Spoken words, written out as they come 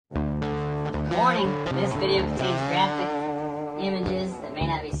Warning, this video contains graphic images that may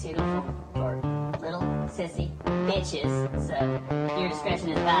not be suitable for little sissy bitches, so your discretion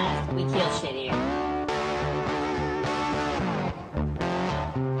is advised. We kill shit here.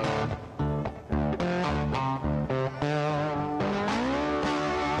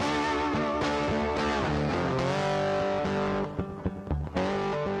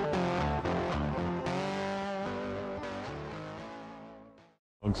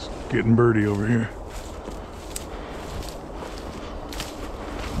 Dog's getting birdie over here.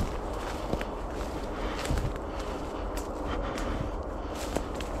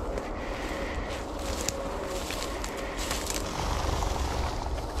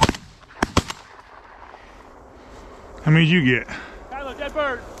 How many did you get? Kylo, dead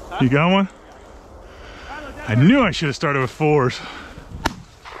bird. Huh? You got one? Kylo, dead I bird. knew I should have started with 4s.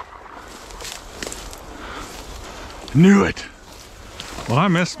 I knew it. Well, I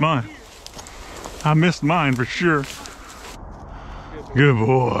missed mine. I missed mine for sure. Good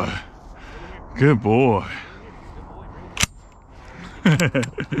boy. Good boy.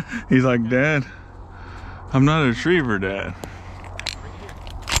 He's like, Dad, I'm not a retriever, Dad.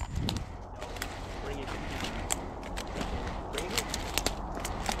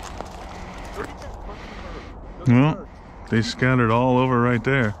 Well, they scattered all over right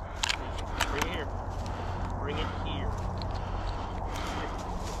there. Bring it here. Bring it here.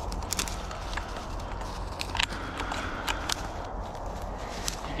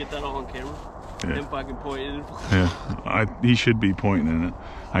 Did you get that all on camera? Yeah. Him fucking pointing. Yeah, he should be pointing in it.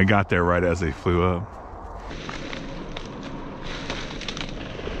 I got there right as they flew up.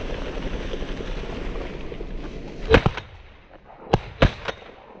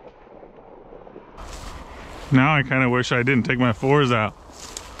 Now I kind of wish I didn't take my 4s out.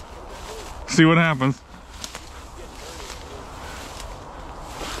 See what happens.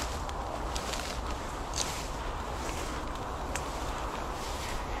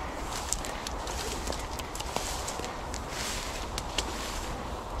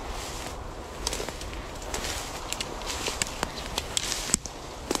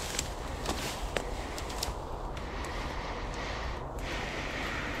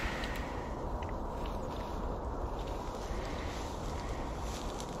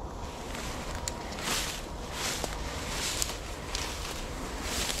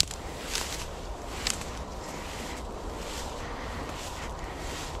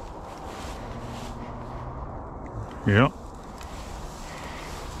 Yep.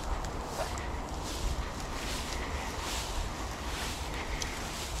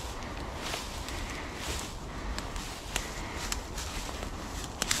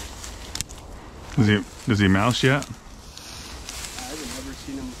 Does he mouse yet? I haven't ever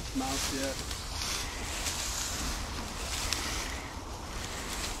seen him mouse yet.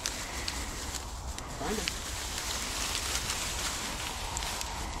 Find him.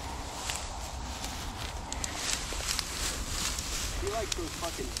 He likes those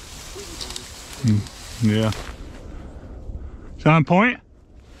fucking Tweety birds. Yeah. Is that on point?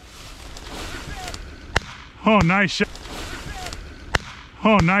 Oh, nice shot.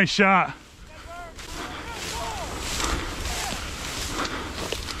 Oh, nice shot.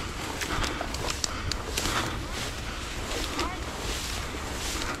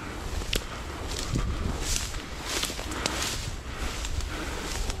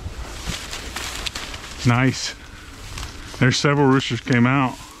 Nice. There's several roosters came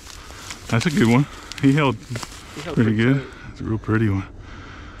out. That's a good one. He held pretty good. That's a real pretty one.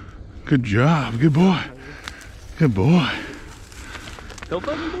 Good job. Good boy. Good boy. Don't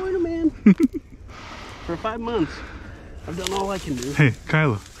fucking boy him, man. For 5 months, I've done all I can do. Hey,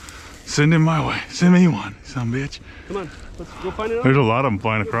 Kylo, send him my way. Send me one, son of a bitch. Come on, let's go find it. There's a lot of them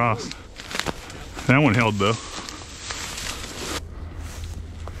flying across. That one held though.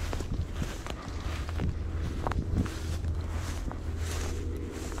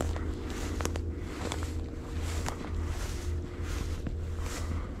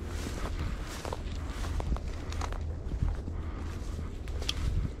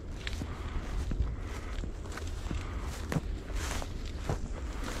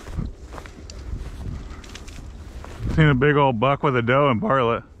 Seen a big old buck with a doe in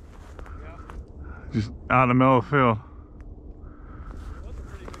Bartlett. Yeah. Just out in the middle of the field. That's a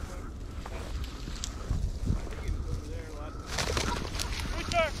pretty big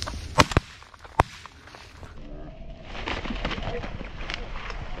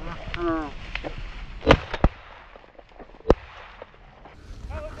one.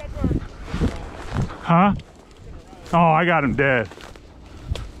 Huh? Oh, I got him dead.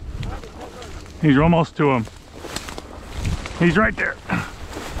 He's almost to him. He's right there.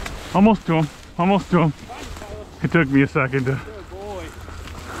 Almost to him. Almost to him. It took me a second to. Good boy.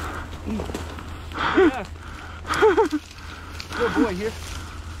 Yeah. Good boy here.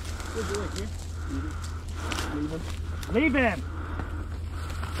 Good boy here. Leave him. Leave him.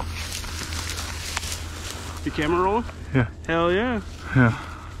 Your camera rolling? Yeah. Hell yeah. Yeah.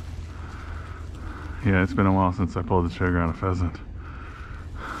 Yeah, it's been a while since I pulled the trigger on a pheasant.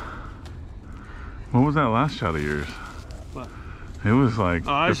 What was that last shot of yours? What? It was like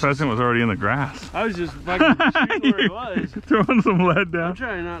the pheasant was already in the grass. I was just fucking shooting where he was. Throwing some lead down. I'm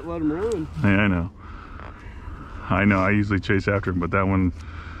trying to not let him run. Yeah, I know. I know. I usually chase after him, but that one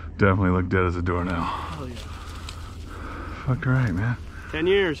definitely looked dead as a doornail. Hell yeah. Fuck right, man. 10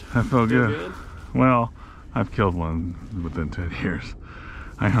 years. That felt good. Well, I've killed one within 10 years.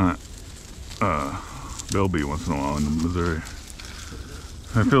 I hunt bilby once in a while in Missouri.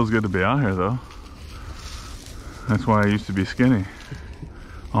 It feels good to be out here, though. That's why I used to be skinny.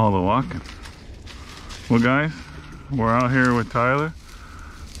 All the walking. Well, guys, we're out here with Tyler.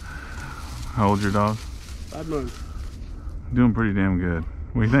 How old's your dog? 5 months. Doing pretty damn good.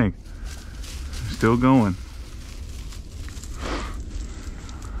 What do you think? Still going.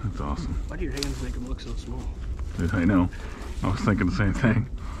 That's awesome. Why do your hands make them look so small? Dude, I know. I was thinking the same thing.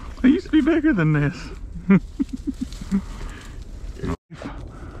 I used to be bigger than this.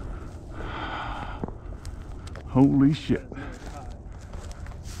 Holy shit.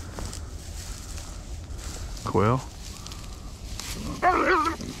 Quail.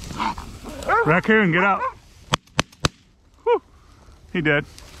 Raccoon, get out. Whew. He dead.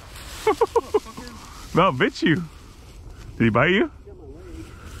 About bit you. Did he bite you?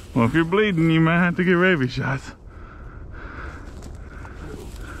 Well, if you're bleeding, you might have to get rabies shots.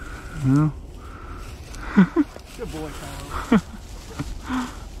 No. Good boy, Kyle.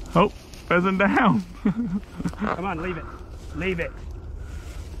 Oh, pheasant down. Come on, leave it. Leave it.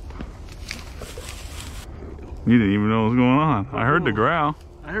 You didn't even know what was going on. I heard the growl.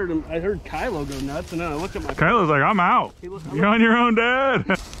 I heard him. I heard Kylo go nuts, and then I looked at my. Kylo's like, I'm out. You're on your own,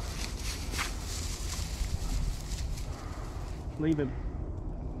 Dad. Leave him.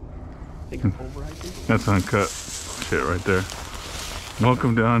 Think of pulverizing. That's uncut shit right there.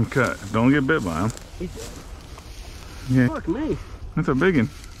 Welcome to uncut. Don't get bit by him. He's dead. Yeah. Fuck me. That's a big one.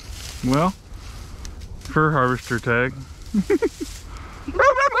 Well, fur harvester tag.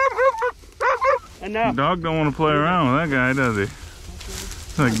 Enough. Dog don't want to play around with that guy, does he?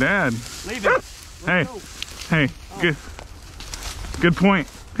 It's like, Dad. Leave it. Hey, hey, good point.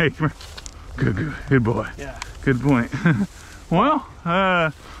 Hey, come here. Good boy. Yeah. Good point. Well,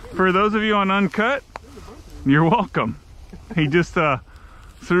 for those of you on uncut, you're welcome. He just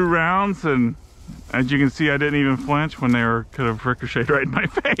threw rounds, and as you can see, I didn't even flinch when they could have ricocheted right in my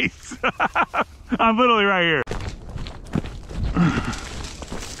face. I'm literally right here.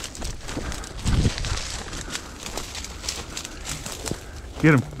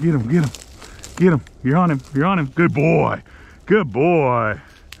 Get him, get him, get him, get him. You're on him, you're on him. Good boy, good boy.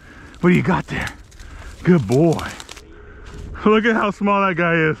 What do you got there? Good boy. Look at how small that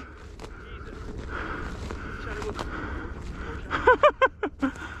guy is.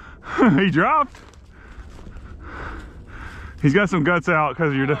 He dropped. He's got some guts out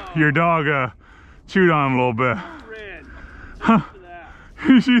because your dog chewed on him a little bit. Huh.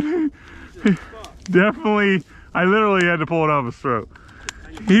 Definitely, I literally had to pull it off his throat.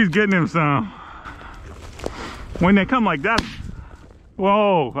 He's getting him some. When they come like that,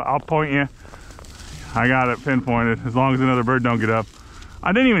 whoa, I'll point you. I got it pinpointed, as long as another bird don't get up.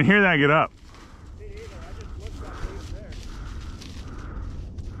 I didn't even hear that get up.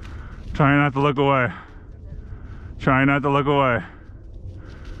 Try not to look away. Try not to look away.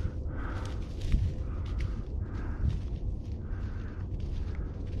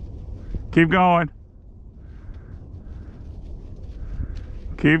 Keep going.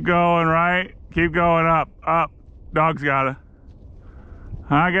 Keep going, right? Keep going up, up. Dog's got it.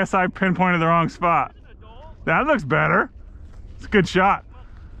 I guess I pinpointed the wrong spot. That looks better. It's a good shot.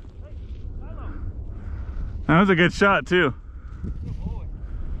 That was a good shot too.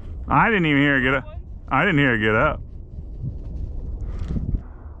 I didn't even hear it get up. I didn't hear it get up.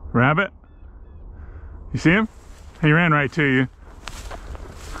 Rabbit. You see him? He ran right to you.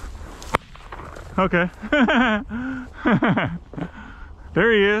 Okay.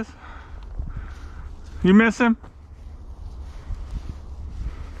 There he is. You miss him?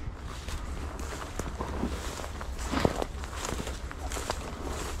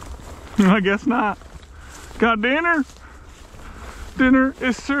 I guess not. Got dinner? Dinner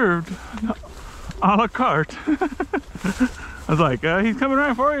is served a la carte. I was like, he's coming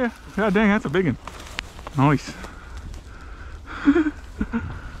right for you. God dang, that's a big one. Nice.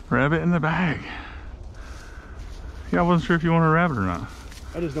 Rabbit in the bag. Yeah, I wasn't sure if you want a rabbit or not.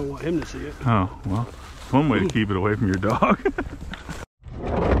 I just don't want him to see it. Oh, well, one way to keep it away from your dog.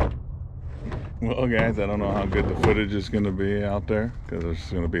 Well, guys, I don't know how good the footage is going to be out there because there's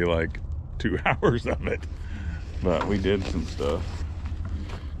going to be like 2 hours of it. But we did some stuff.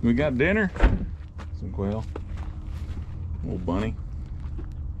 We got dinner. Some quail. Little bunny.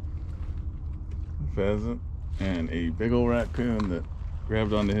 Pheasant. And a big old raccoon that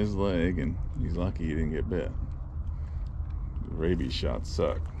grabbed onto his leg, and he's lucky he didn't get bit. The rabies shots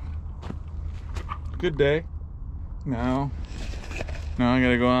suck. Good day. Now I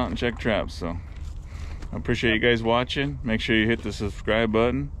gotta go out and check traps, so I appreciate you guys watching. Make sure you hit the subscribe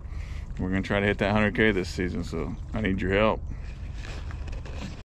button. We're gonna try to hit that 100K this season, so I need your help.